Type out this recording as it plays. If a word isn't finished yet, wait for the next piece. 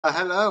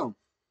Hello.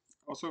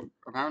 Also,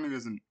 apparently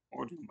there's an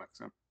audio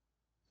mix-up.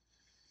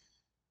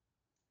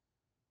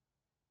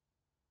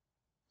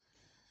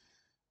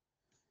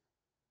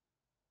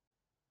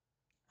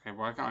 Okay,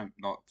 why can't I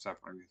not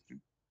separate these two?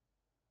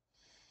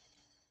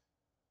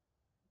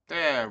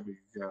 There we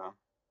go.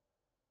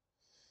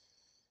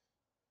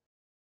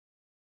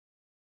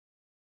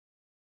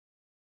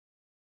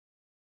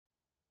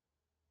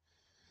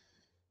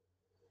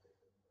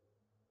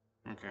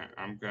 Okay,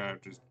 I'm gonna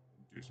just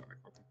do something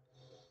quickly.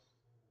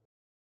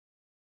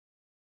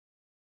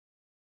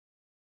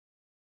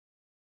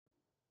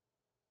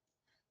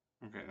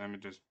 Okay, let me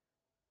just.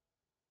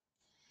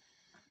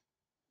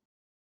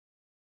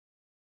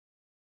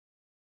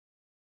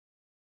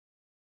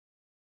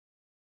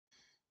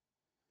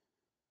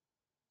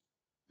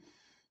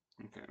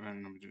 Okay,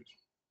 then let me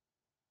just.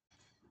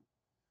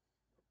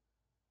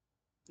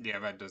 Yeah,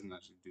 that doesn't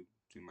actually do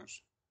too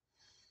much.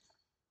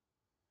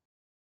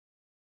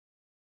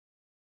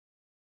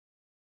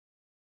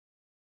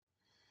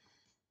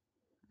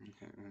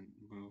 Okay, then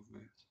move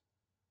this.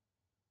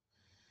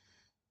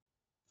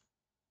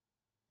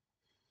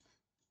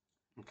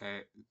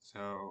 Okay,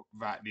 so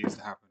that needs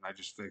to happen. I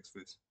just fixed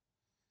this.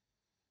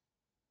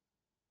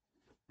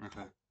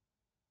 Okay.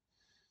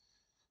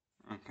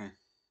 Okay.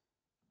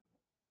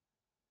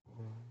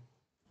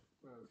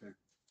 Okay.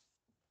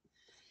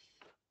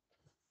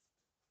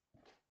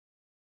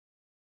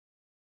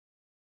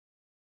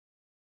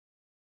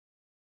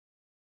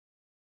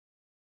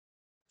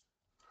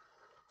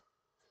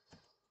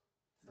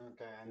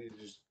 Okay, I need to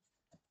just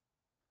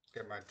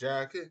get my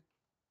jacket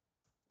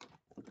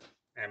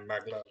and my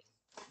gloves.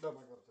 No,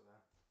 my gloves are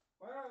there.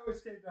 Why do I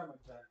always take down my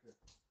jacket?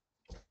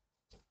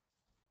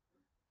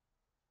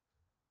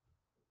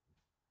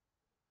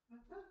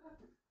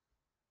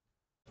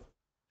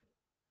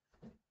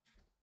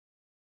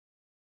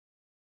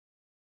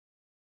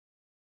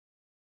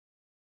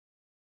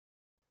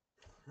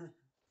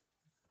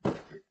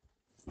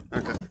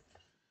 Okay.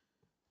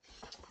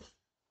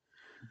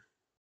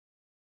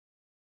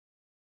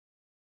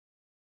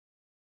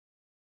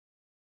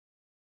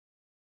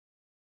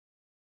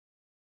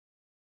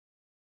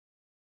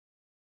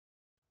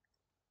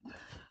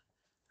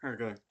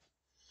 Okay.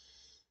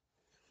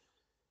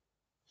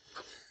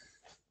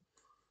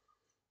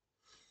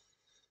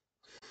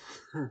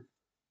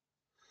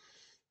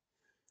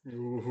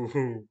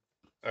 Ooh.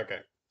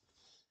 Okay.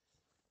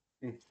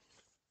 Mm.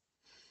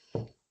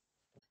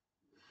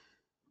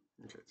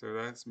 Okay, so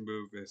let's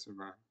move this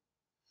around.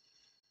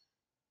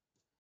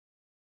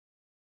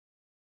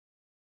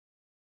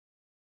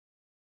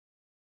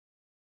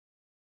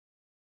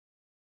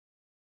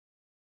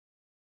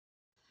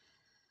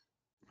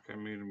 Okay,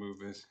 I'm gonna move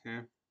this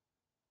here.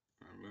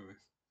 I'll move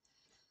this.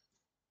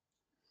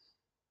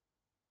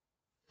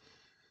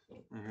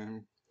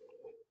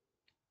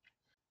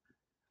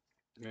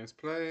 Let's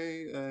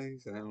play a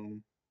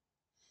sound.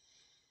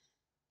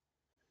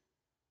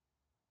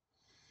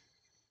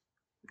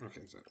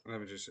 Okay, so let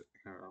me just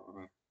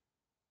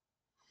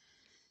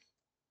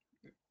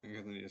I'm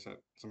gonna need to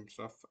set some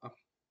stuff up.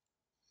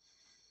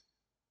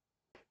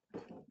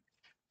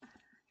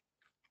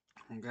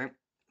 Okay,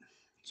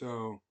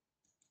 so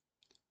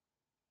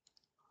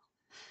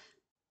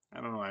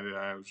I don't know.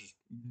 I was just.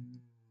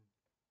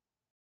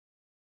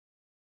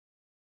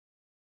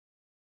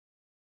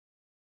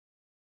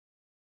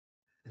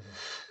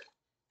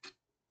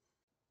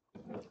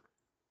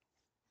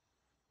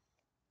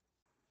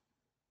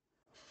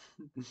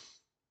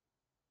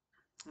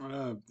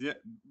 Yeah,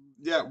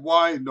 yeah.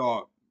 Why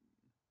not?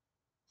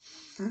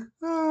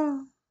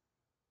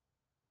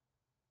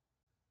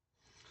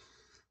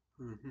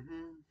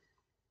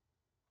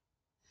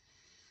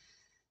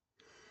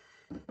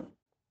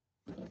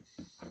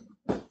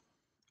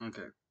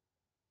 Okay,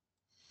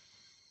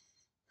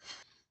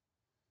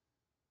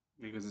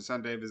 because the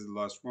Sunday is the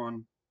last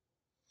one.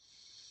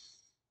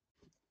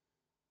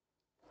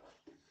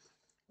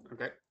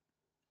 Okay,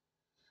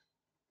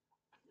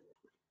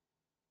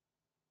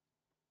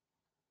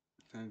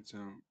 and so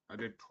I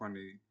did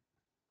 20.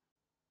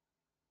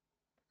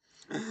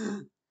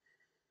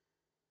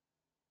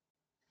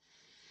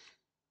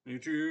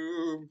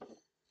 YouTube.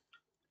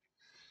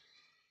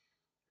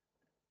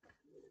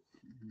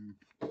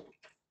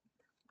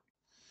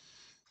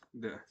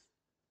 Yeah.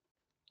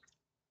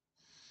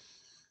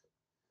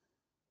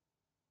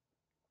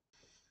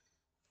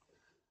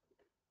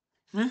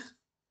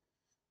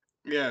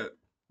 Yeah,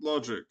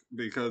 logic,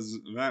 because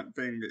that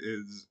thing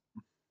is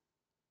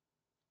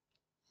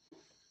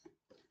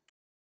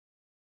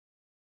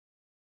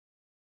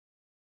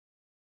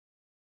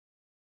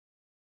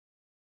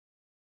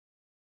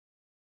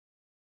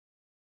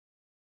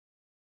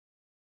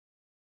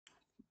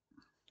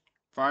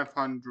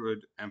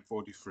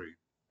 543.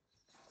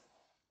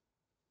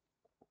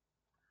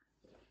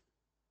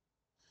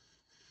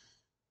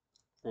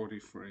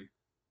 43.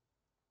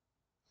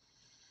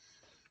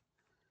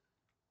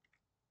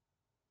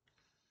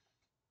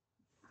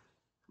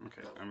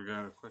 Okay, I'm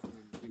gonna quickly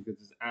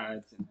because it's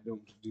ads and I don't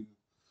want to do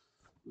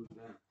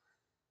that.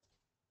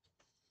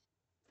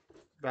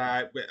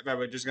 that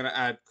we're just gonna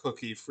add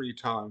cookie free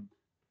time.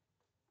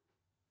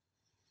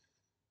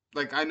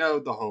 Like I know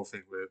the whole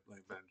thing with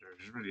like Bender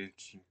is really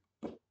interesting.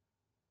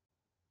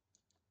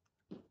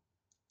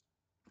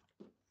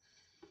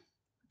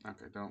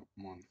 Okay, don't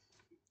want.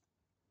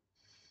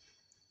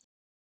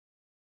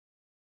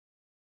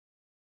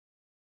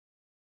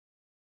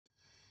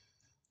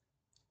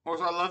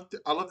 Also, I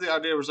love the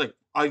idea. It was like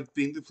I've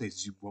been to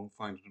places you won't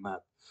find on a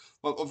map.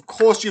 Well, of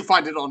course you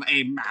find it on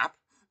a map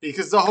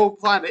because the whole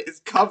planet is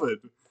covered.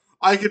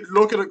 I could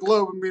look at a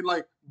globe and be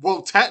like,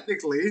 well,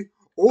 technically,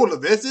 all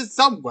of this is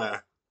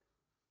somewhere.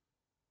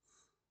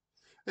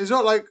 It's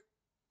not like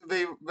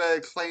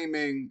they're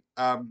claiming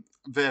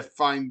they're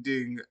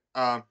finding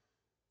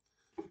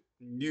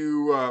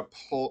new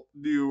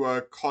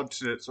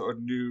continents or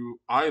new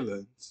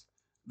islands.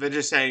 They're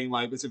just saying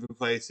like specific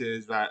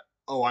places that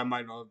oh I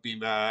might not have been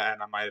there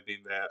and I might have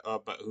been there,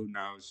 but who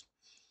knows?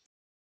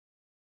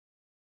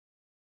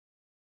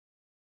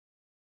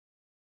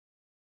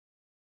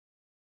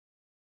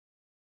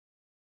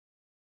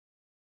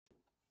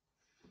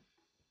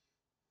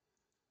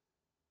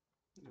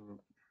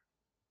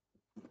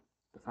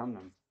 The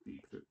thumbnail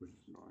beeped it, which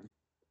is annoying.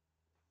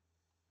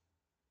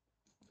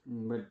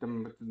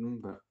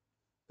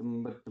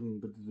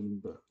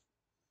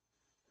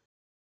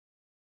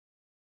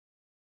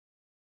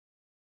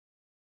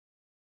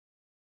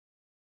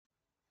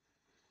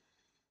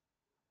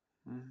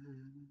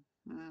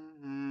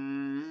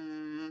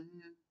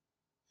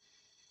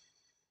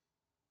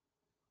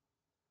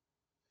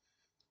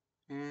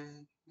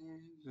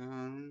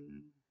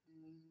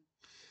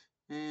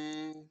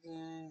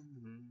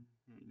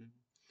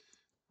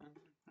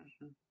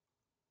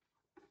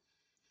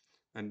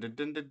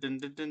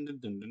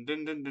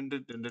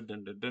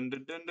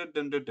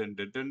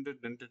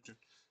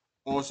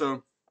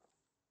 Also,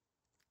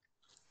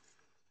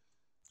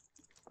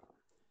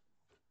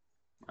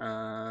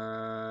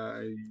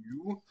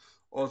 you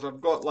also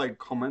I've got like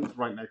comments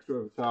right next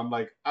to it, so I'm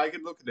like I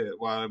can look at it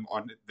while I'm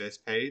on this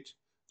page,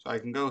 so I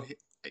can go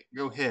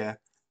here.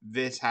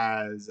 This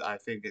has I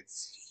think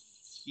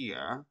it's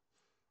here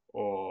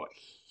or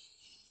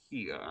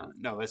here.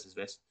 No, this is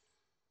this,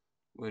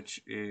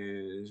 which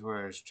is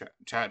where is chat?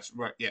 Chat's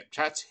right. Yeah,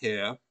 chat's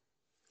here.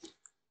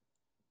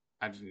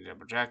 I just need to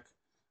double check.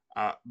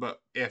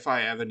 But if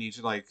I ever need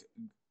to like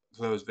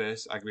close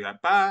this, I can be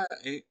like bye,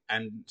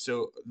 and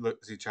so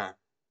look, see chat.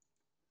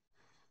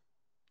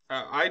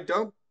 I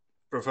don't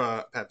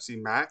prefer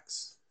Pepsi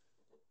Max.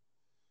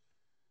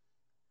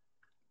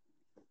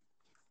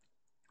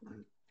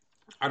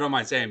 I don't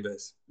mind saying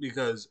this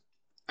because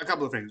a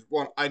couple of things.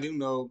 One, I do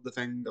know the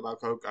thing about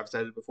Coke. I've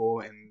said it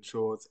before in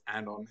shorts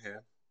and on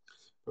here.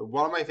 But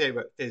one of my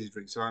favorite fizzy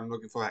drinks, so I'm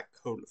looking for that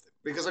cola thing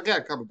because I get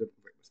a couple of different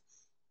flavors.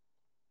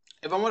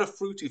 If I want a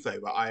fruity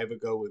flavor, I either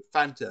go with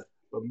Fanta,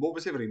 but more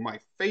specifically, my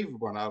favorite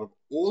one out of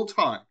all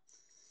time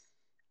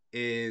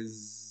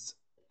is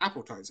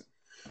Appletiser,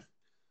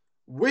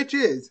 which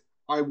is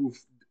I will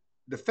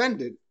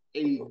defend it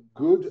a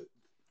good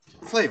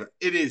flavor.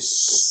 It is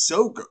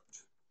so good.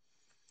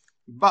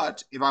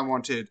 But if I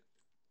wanted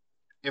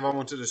a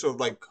sort of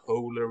like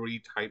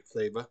cola-y type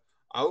flavor,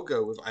 I'll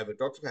go with either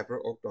Dr. Pepper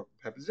or Dr.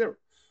 Pepper Zero.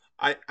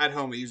 I at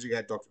home I usually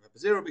get Dr. Pepper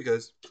Zero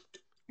because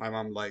my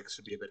mom likes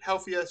to be a bit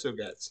healthier, so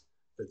gets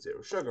the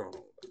zero sugar on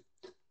all of them,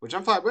 which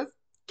I'm fine with.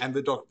 And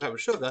the Dr. Pepper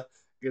sugar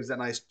gives that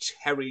nice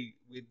cherry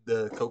with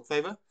the Coke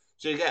flavor,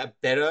 so you get a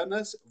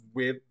bitterness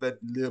with a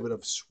little bit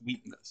of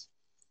sweetness,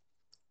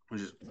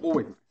 which is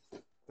always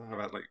nice. To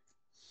have like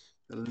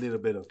a little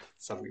bit of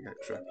something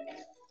extra.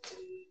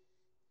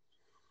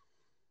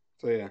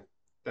 So yeah,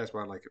 that's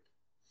why I like it.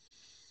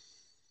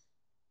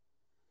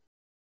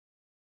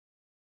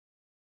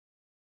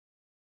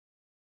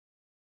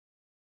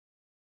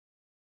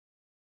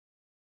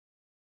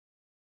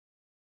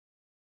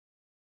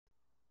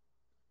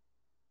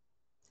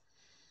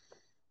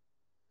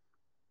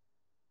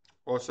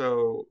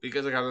 Also,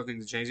 because like other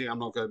things are changing, I'm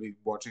not going to be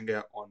watching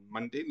it on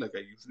Monday like I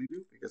usually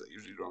do because I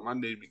usually do it on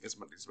Monday because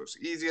Monday's supposed to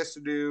be easiest to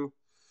do.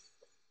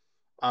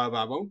 But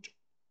I won't.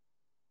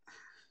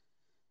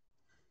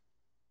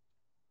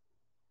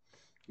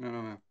 No,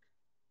 no, no.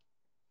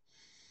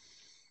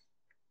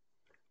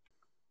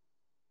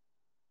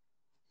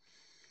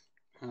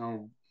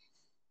 How?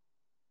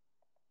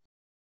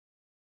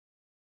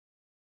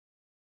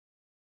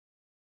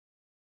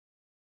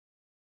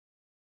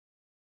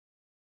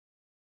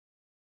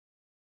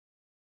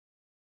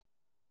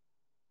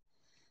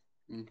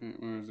 Okay,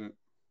 where is it?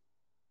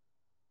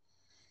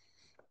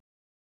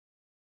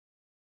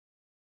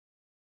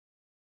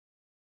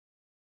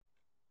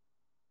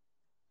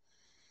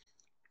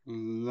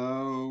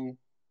 Low.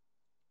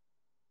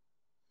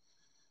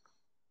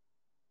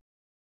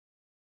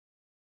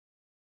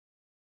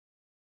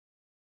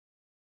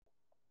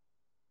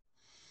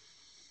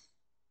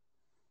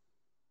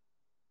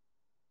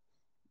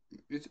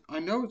 I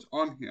know it's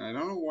on here. I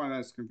don't know why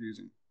that's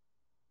confusing.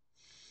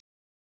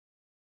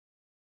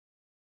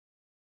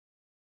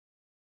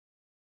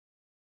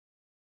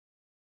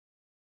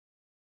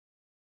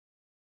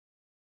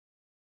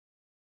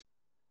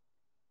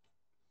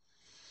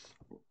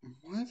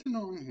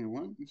 nothing on here.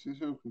 Why is this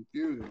so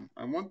confusing?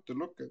 I want to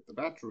look at the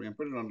battery and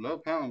put it on low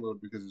power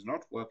mode because it's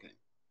not working.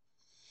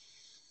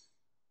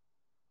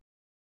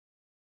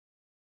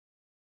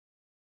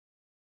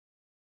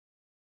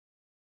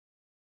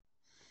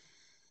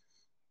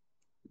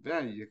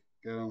 There you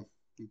go.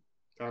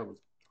 That was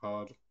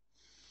hard.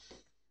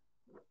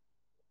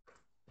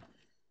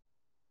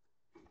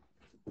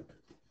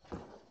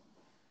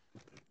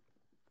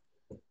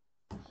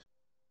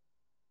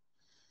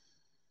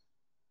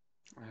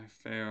 I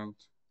failed.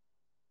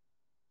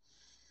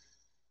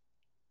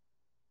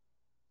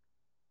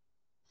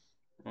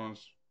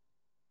 Was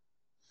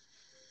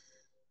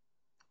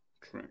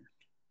tricked.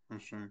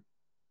 Hashtag.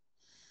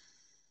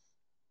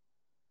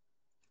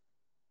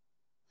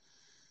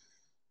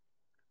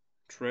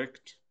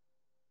 Tricked.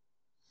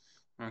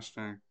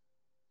 Hashtag.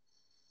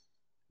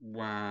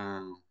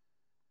 Wow.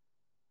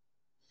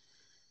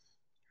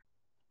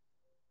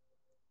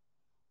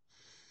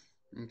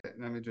 Okay,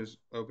 let me just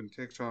open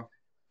TikTok.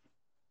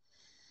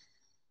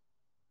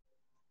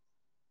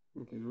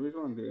 Okay, the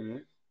reason I'm doing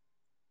it.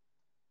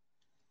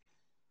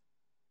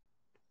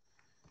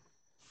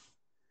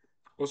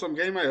 Also, I'm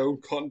getting my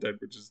own content,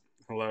 which is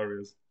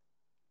hilarious.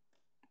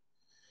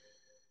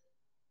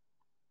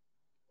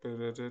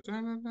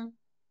 Da-da-da-da-da-da.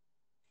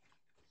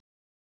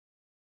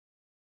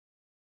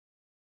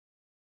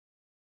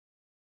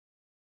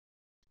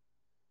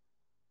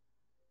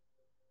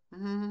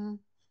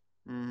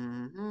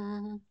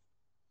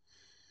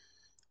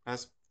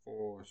 That's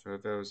 4, so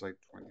if there was like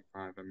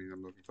 25, I mean,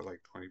 I'm looking for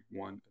like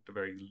 21 at the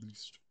very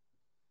least.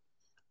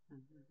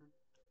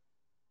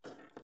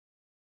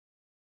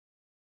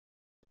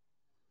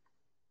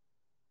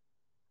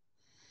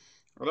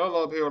 I know a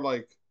lot of people are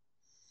like,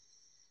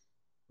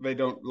 they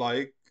don't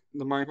like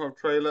the Minecraft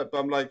trailer, but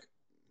I'm like,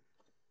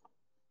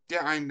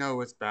 yeah, I know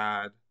it's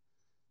bad.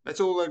 Let's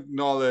all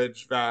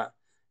acknowledge that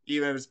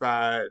even if it's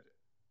bad,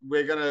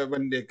 we're gonna,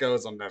 when it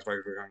goes on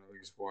Netflix, we're gonna at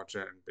least watch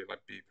it and be like,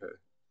 beep it.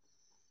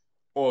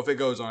 Or if it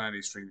goes on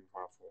any streaming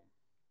platform.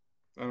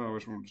 I don't know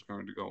which one's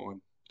going to go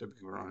on, to be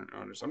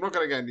honest. I'm not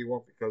going to get any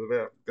one because of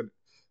it.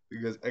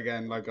 Because,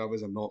 again, like I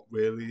was, I'm not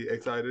really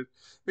excited.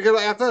 Because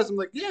like, at first, I'm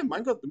like, yeah,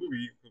 Minecraft the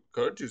movie, you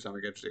could do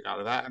something interesting out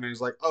of that. And then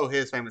it's like, oh,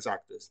 here's famous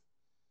actors.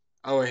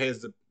 Oh, here's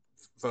the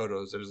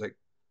photos. It was like,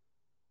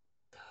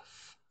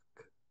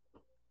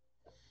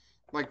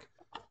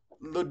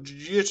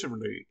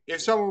 legitimately,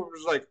 if someone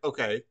was like,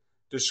 okay,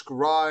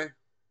 describe,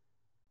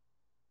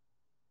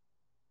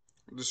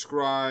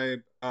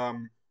 describe,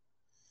 um,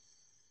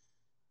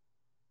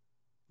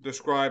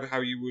 describe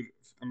how you would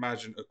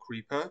imagine a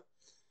creeper,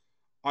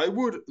 I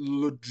would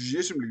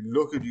legitimately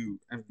look at you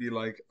and be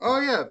like,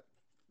 oh yeah,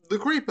 the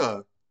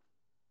creeper,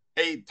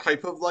 a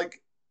type of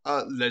like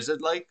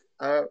lizard-like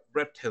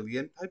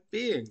reptilian type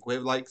being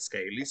with like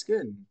scaly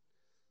skin.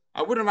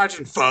 I would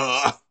imagine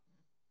fur.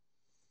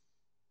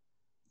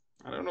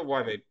 I don't know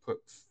why they put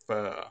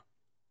fur. I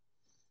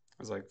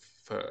was like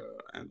fur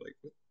and like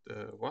what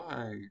the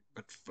why?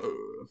 But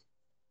fur.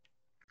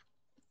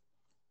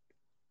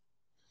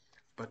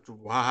 But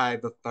why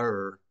the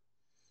fur?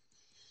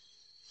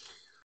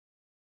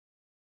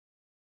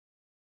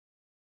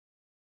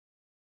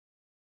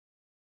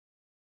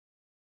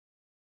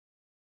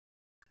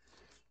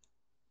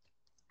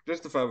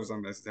 Just the fur was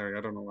unnecessary.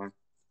 I don't know why.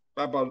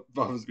 That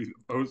bothers me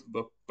the most.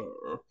 The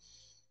fur.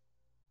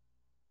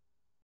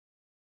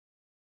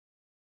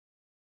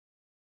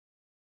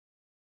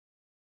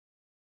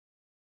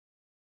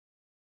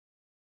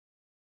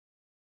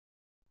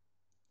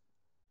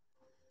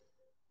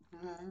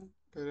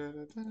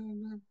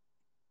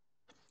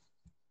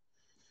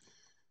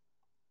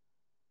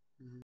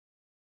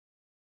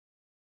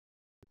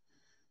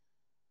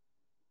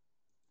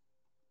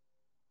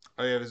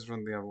 Oh yeah, this is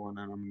from the other one,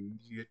 and I'm an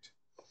idiot.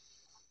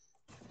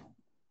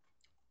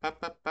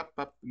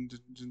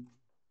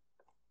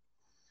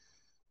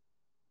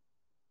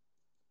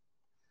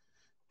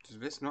 Does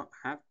this not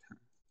have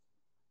tags?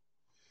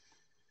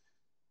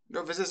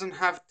 No, this doesn't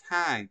have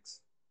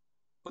tags.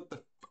 What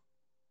the?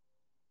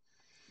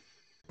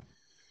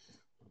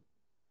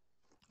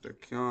 The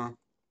car.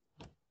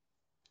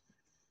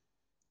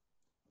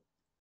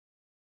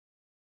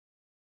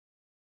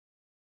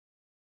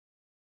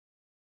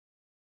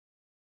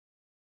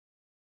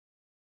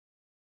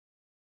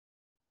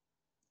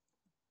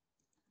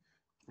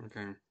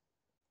 Okay.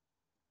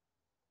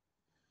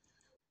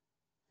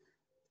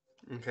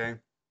 Okay.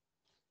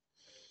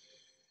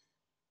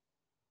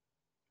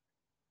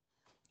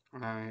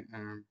 I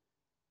am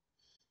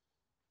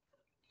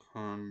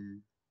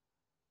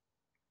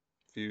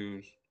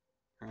confused.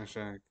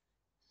 Hashtag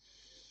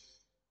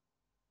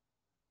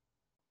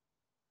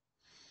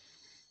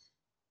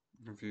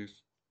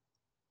confused.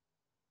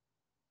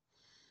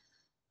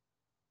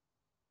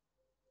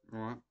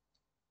 What?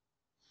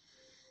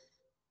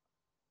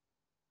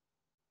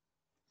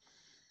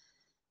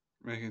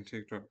 Making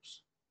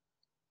TikToks.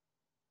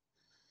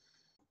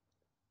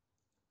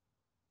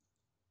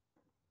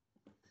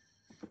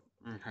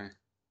 Okay.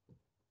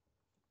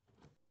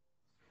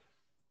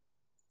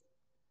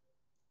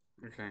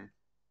 Okay.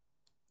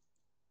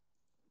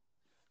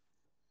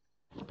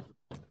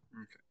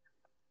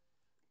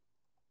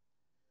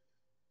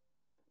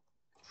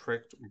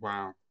 Tricked.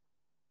 Wow.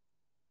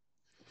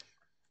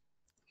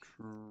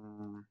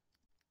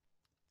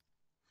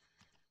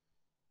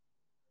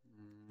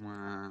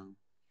 Wow.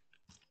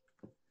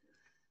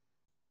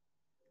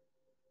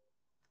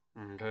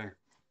 Okay.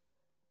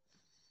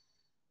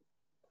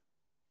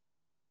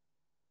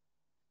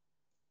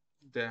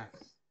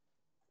 Death.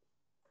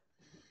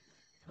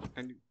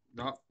 And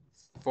not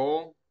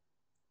four.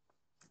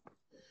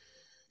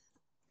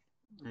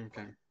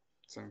 Okay.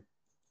 So.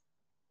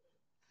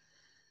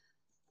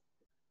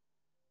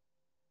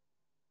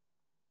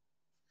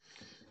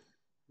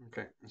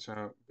 Okay.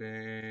 So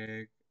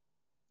big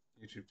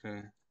YouTube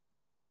player.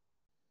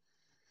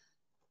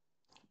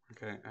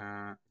 Okay.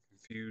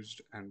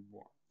 Confused and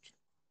what?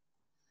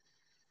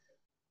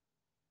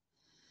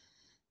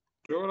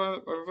 Do you know what I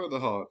prefer the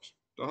heart?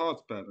 The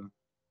heart's better.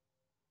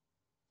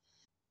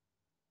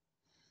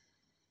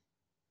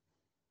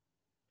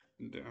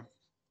 Yeah.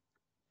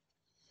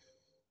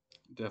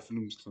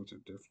 Definitely closer.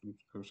 Definitely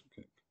closer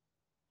cake.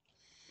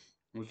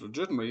 Which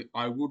legitimately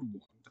I would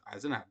want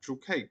as an actual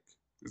cake.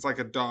 It's like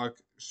a dark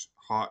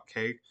heart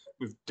cake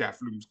with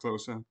Deathloop's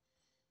closer.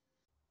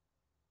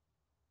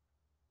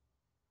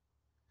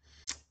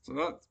 So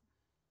that's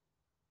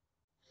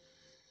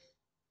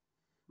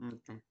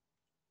okay.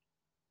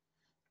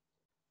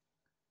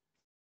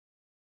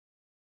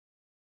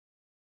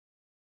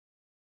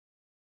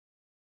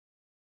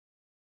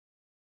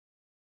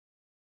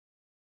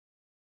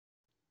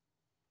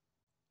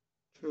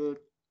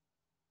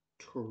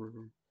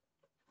 Tutorial.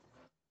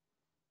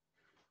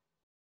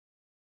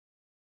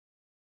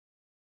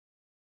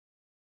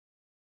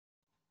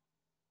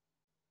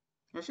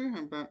 I see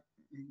how bad.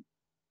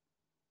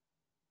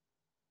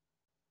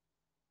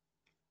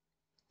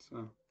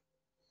 So.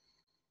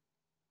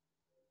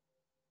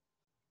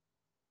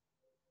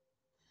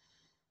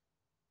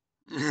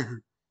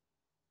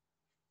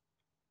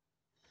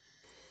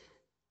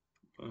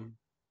 um,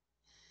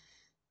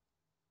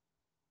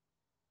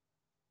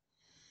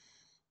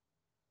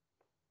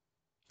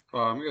 oh,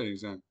 I'm gonna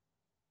use that.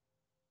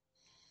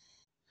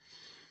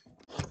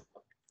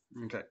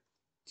 Okay.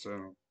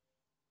 So.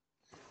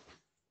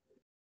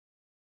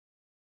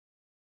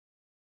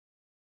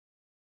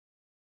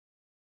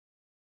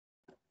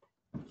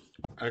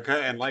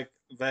 Okay, and like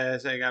they're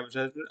saying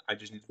advertisement, I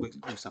just need to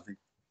quickly do something.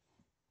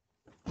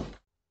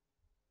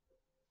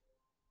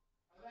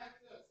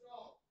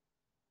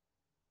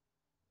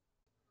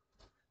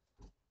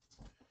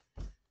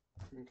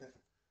 Okay.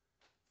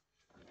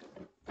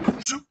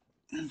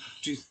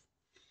 Jeez.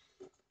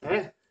 Eh?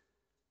 Okay.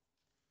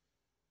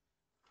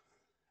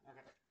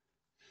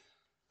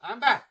 I'm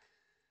back.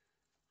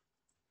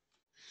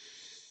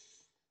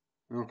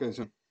 Okay,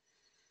 so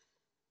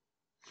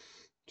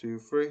 2,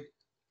 3,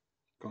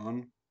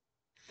 gone.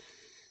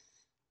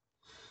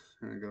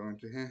 And go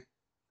into here,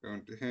 go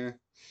into here.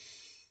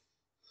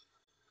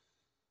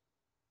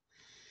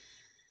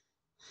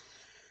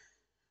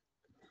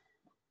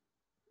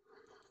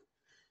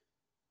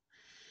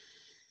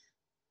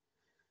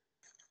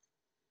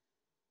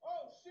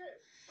 Oh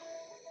shit!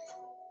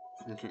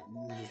 Okay.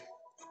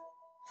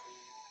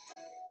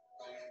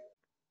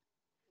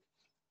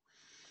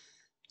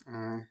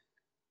 I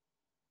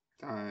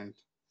died.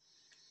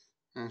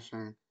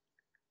 Hashtag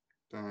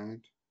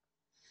died.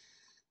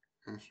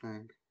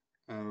 Hashtag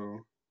oh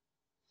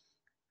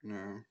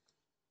no.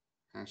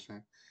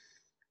 Hashtag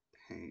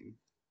pain.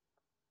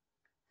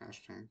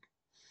 Hashtag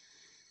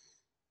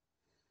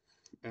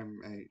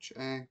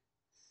MHA.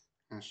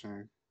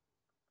 Hashtag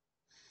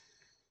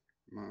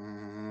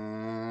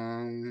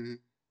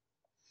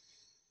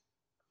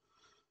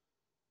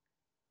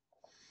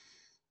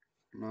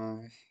my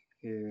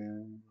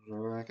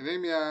Hero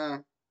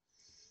Academia.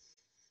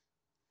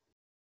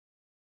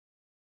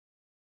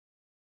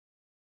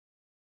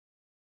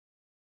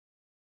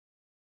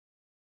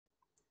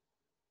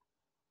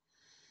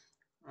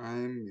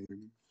 I'm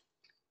in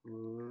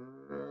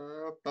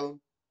trouble.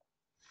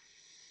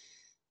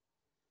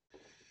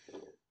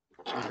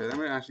 Okay, let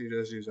me actually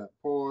just use that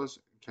pause,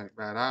 check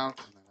that out,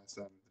 and then I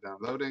start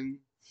downloading.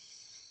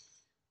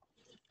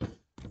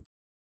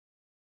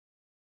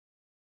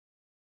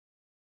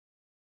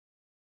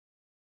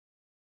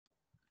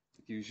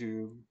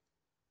 YouTube.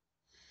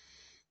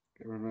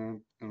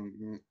 Government. No,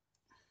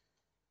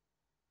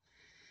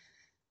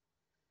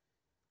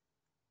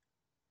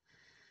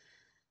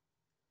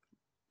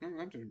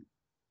 I didn't.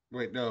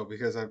 Wait, no,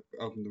 because I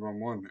opened the wrong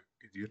one,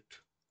 idiot.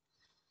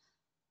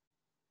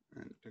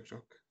 And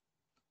TikTok.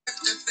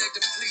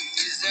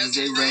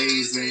 They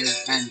raise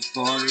his hand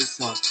for his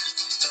son.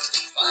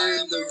 I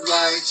am the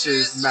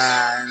righteous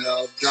man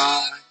of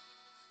God.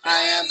 I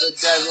am the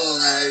devil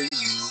that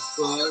you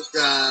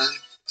forgot.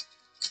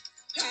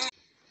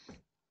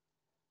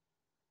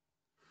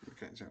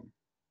 Okay, so.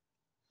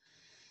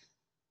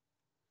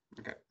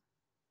 Okay.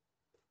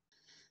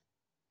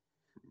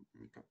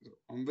 So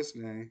on this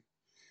day,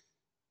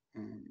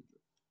 and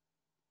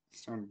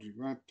started to do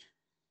that.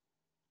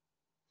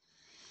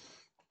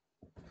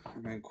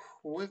 And then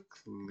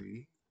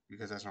quickly,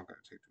 because that's not going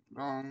to take too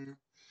long,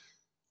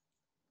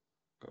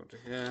 go to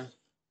here,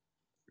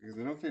 because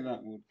I don't think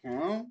that would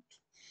count.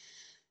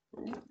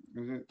 Oh,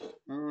 is it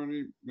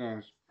already? No,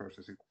 it's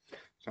processing.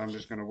 So I'm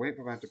just going to wait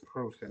for that to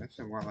process,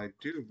 and while I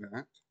do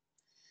that,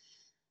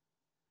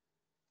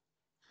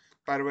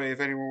 by the way, if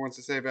anyone wants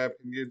to say their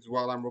opinions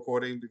while I'm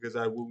recording, because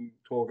I will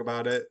talk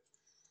about it,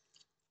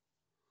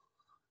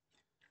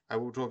 I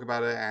will talk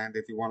about it, and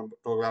if you want to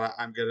talk about it,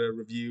 I'm going to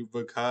review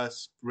the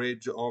Cursed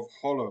Bridge of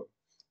Hollow.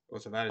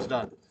 So that is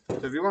done.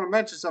 So if you want to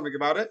mention something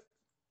about it,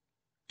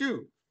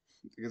 do,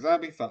 because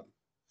that'd be fun.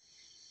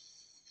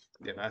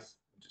 Yeah, that's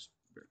just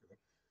regular.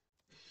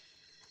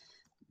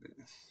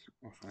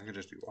 Also, I could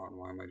just do on.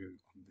 Why am I doing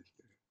on this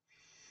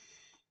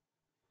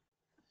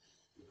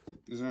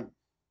day? Is it?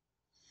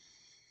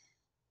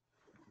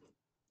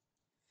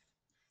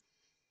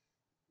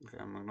 Okay,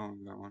 I'm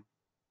ignoring that one.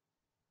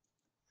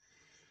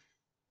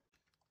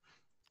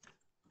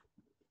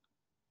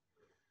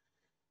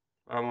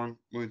 That one,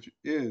 which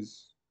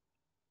is,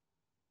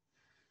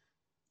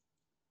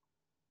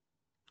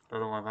 I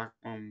don't know why that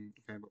one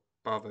came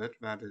above it.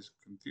 That is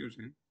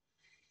confusing.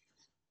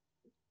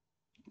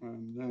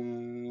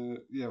 And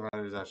yeah,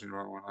 that is actually the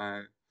wrong one.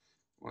 I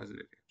was an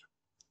idiot.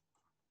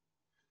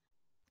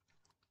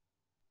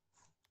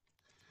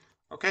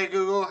 Okay,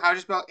 Google, how do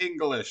you spell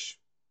English?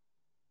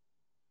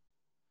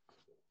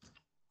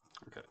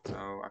 Okay,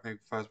 so I think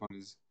the first one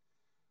is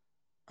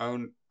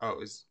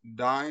it's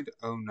died.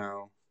 Oh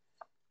no.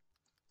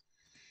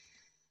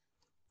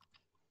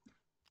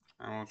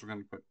 I'm also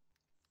gonna put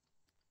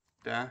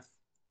death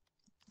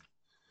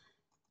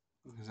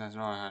because that's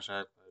not a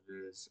hashtag, but it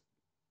is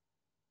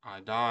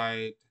I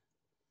died.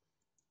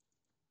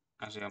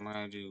 Actually, I'm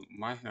gonna do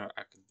My Hero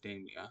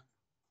Academia,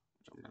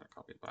 which I'm gonna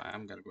copy, but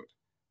I'm gonna put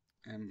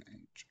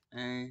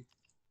MHA.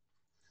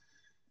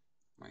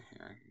 My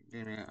Hero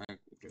Academia. I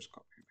will just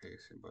copy and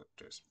paste it, but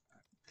just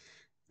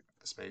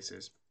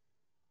spaces.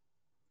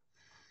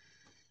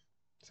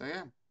 So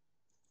yeah.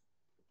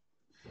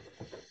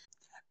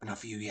 But not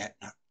for you yet.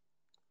 No.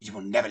 You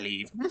will never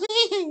leave.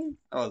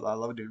 Oh, I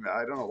love doing that.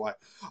 I don't know why.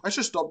 I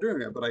should stop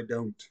doing it, but I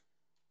don't.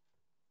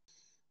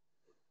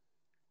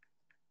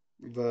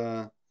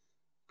 The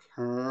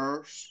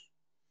curse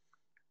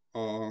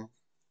of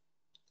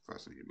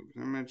first I need to move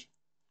an image.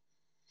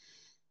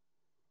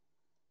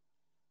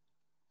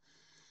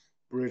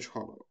 Bridge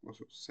Hollow.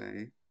 Also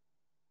say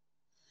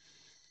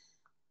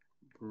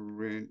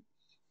Bridge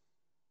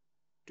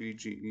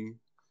DGE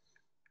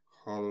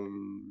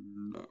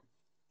Hollow.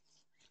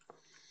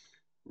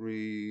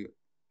 Review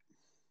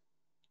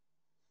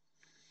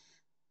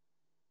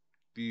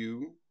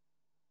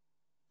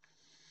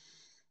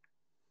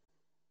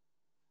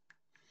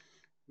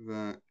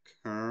the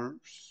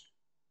curse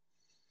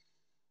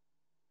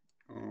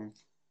of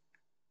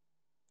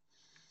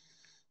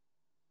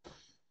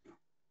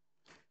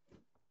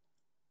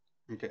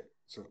okay,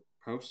 so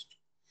post.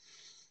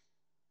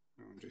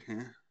 I'll do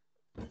here.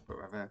 Put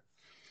right there.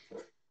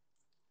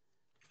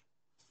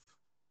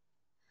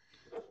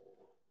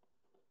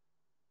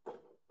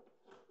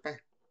 Okay.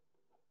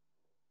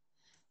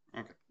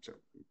 Okay, so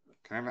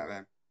can I have that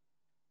there?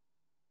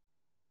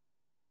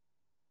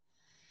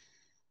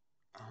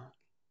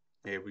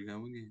 Here we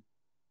go again.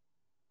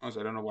 Also,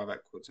 I don't know why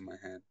that quote's in my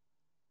head.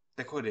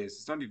 The quote is.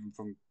 It's not even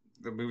from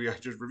the movie I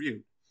just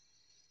reviewed.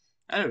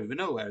 I don't even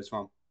know where it's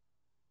from.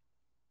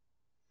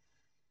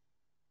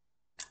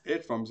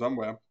 It's from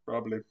somewhere,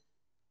 probably.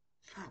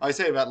 I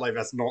say that like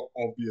that's not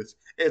obvious.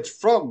 It's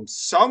from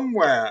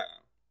somewhere.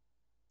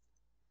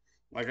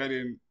 Like I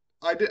didn't.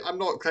 I'm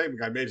not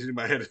claiming I made it in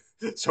my head.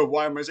 So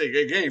why am I saying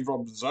it came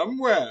from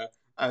somewhere?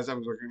 As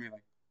someone's looking at me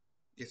like,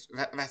 yes,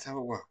 that's how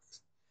it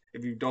works.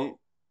 If you don't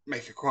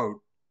make a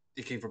quote,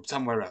 it came from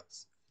somewhere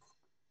else.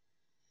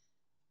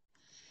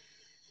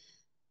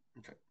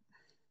 Okay.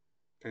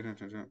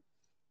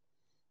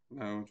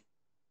 Load.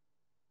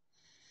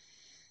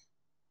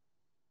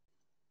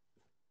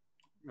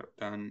 No,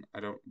 done. I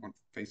don't want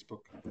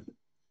Facebook.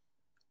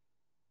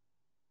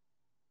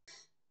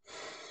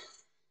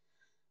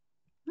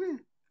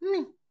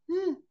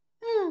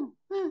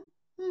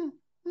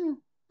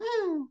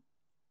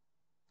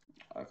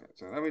 Okay,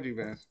 so let me do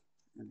this.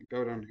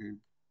 Go down here.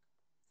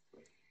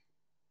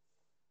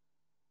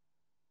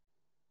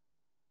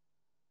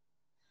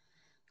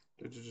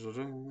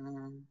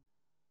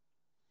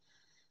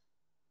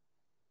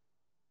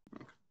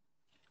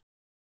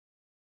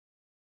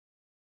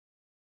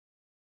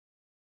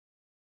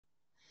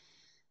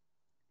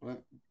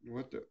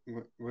 What the,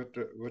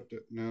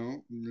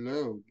 no,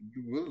 load,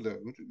 you will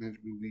load, that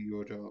will be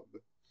your job.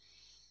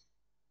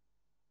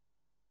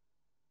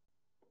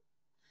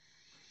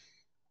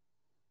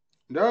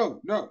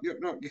 No,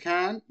 you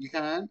can,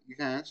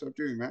 stop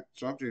doing that,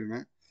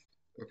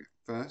 Okay,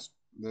 first,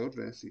 load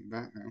this, see if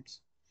that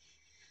helps.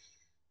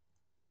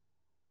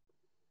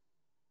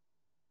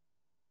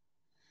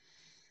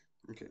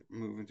 Okay,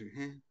 move into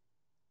here.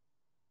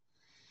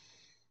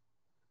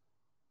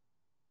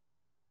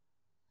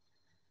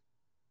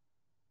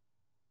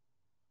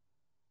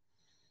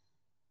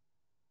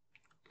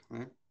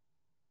 Okay.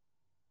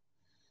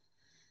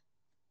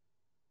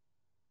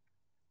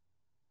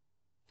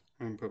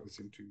 and put this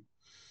into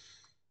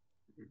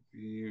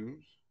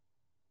reviews.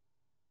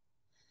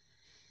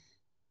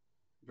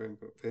 Then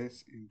put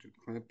this into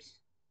clips.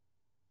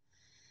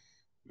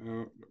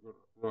 No,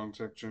 wrong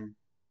section.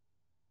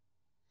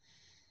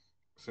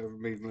 So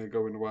immediately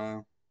go in a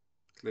while.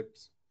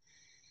 Clips.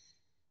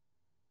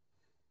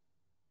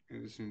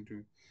 Add this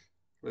into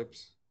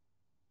clips.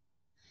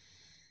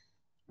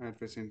 Add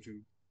this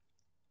into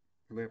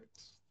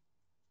clips.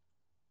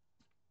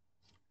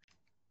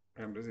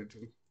 Add this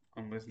into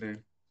on this day.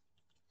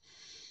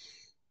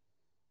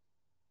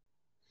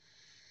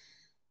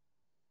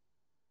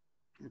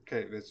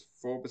 Okay, there's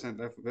 4%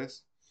 left of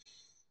this.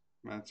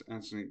 That's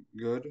actually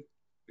good.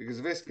 Because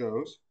if this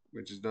goes,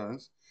 which it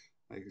does,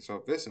 I can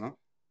swap this up.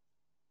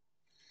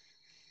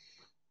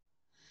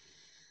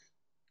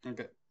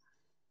 Okay.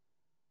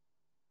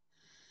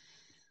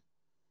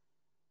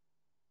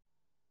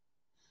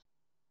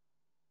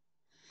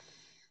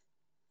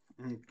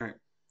 Okay.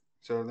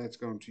 So let's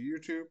go into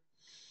YouTube.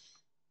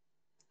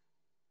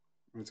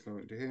 Let's go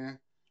into here.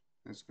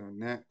 Let's go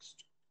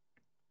next.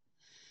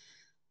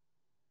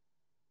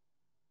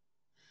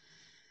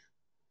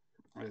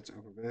 Let's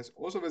open this.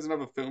 Also, there's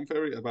another film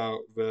theory about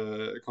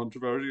the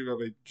controversy that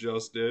they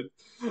just did.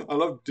 I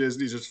love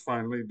Disney just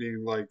finally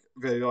being like,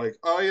 very like,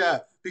 oh yeah,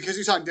 because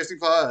you signed Disney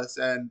Plus,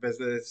 and there's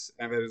this,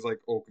 and then it's like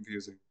all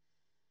confusing.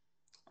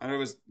 I know it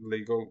was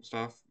legal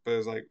stuff, but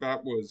it's like,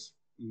 that was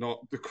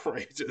not the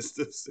greatest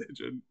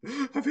decision.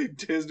 I think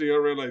Disney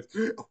realized,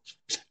 oh,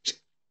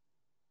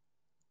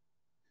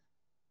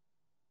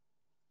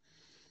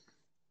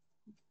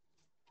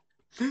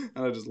 and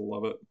I just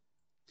love it.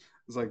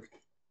 It's like,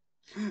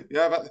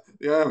 yeah, but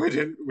yeah, we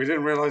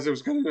didn't realize it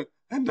was gonna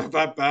end up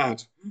that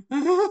bad.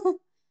 I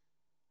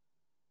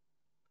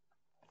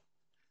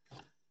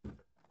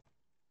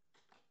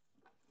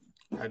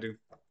do.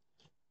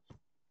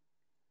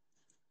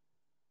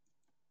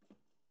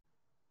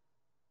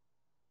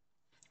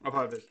 I've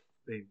heard there's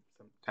been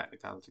some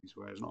technicalities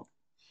where it's not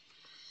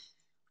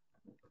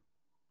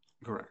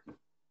correct.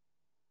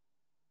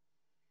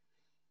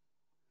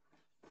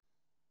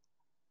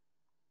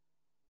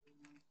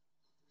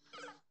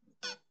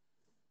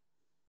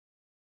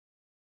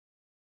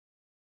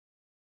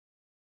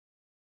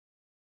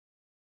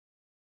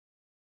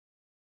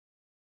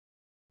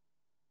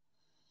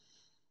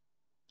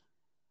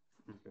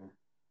 Okay.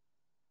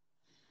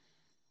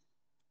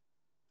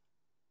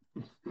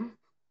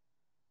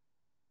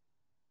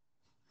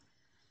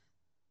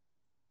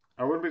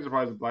 I wouldn't be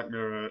surprised if Black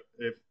Mirror,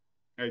 if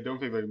I don't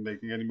think they're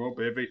making any more,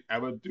 but if they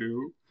ever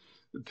do,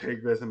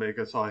 take this and make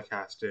a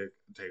sarcastic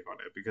take on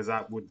it, because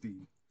that would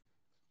be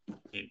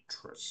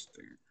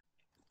interesting.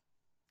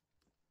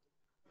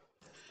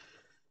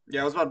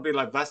 Yeah, I was about to be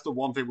like, that's the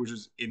one thing which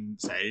is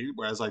insane.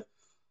 Whereas, like,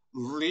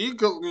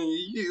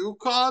 legally, you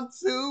can't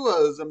sue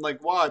us. I'm like,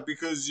 why?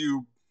 Because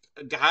you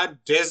had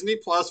Disney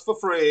Plus for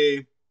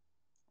free.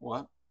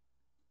 What?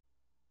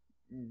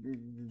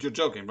 You're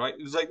joking, right?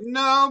 It's like,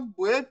 no,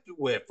 we're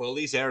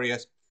fully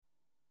serious.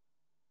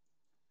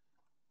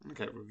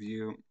 Okay,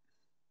 review.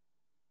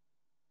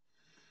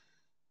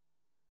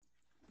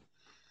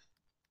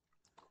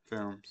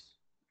 Films.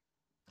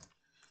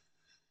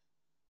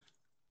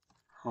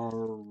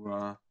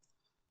 Horror.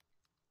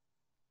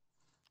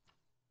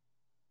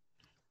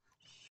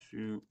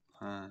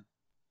 Super.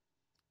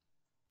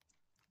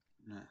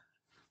 Nah.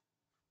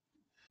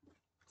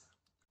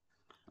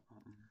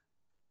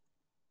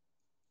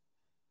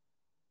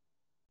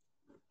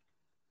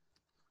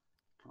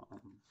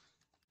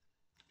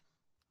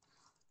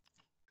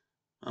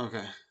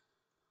 Okay.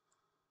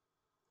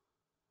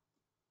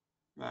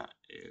 That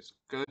is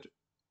good.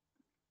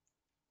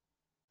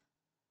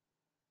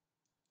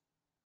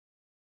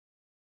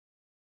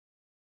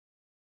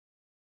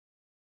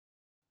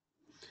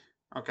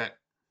 Okay.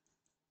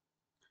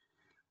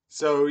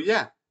 So,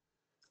 yeah.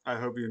 I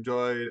hope you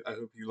enjoyed. I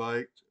hope you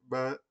liked.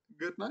 But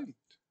good night.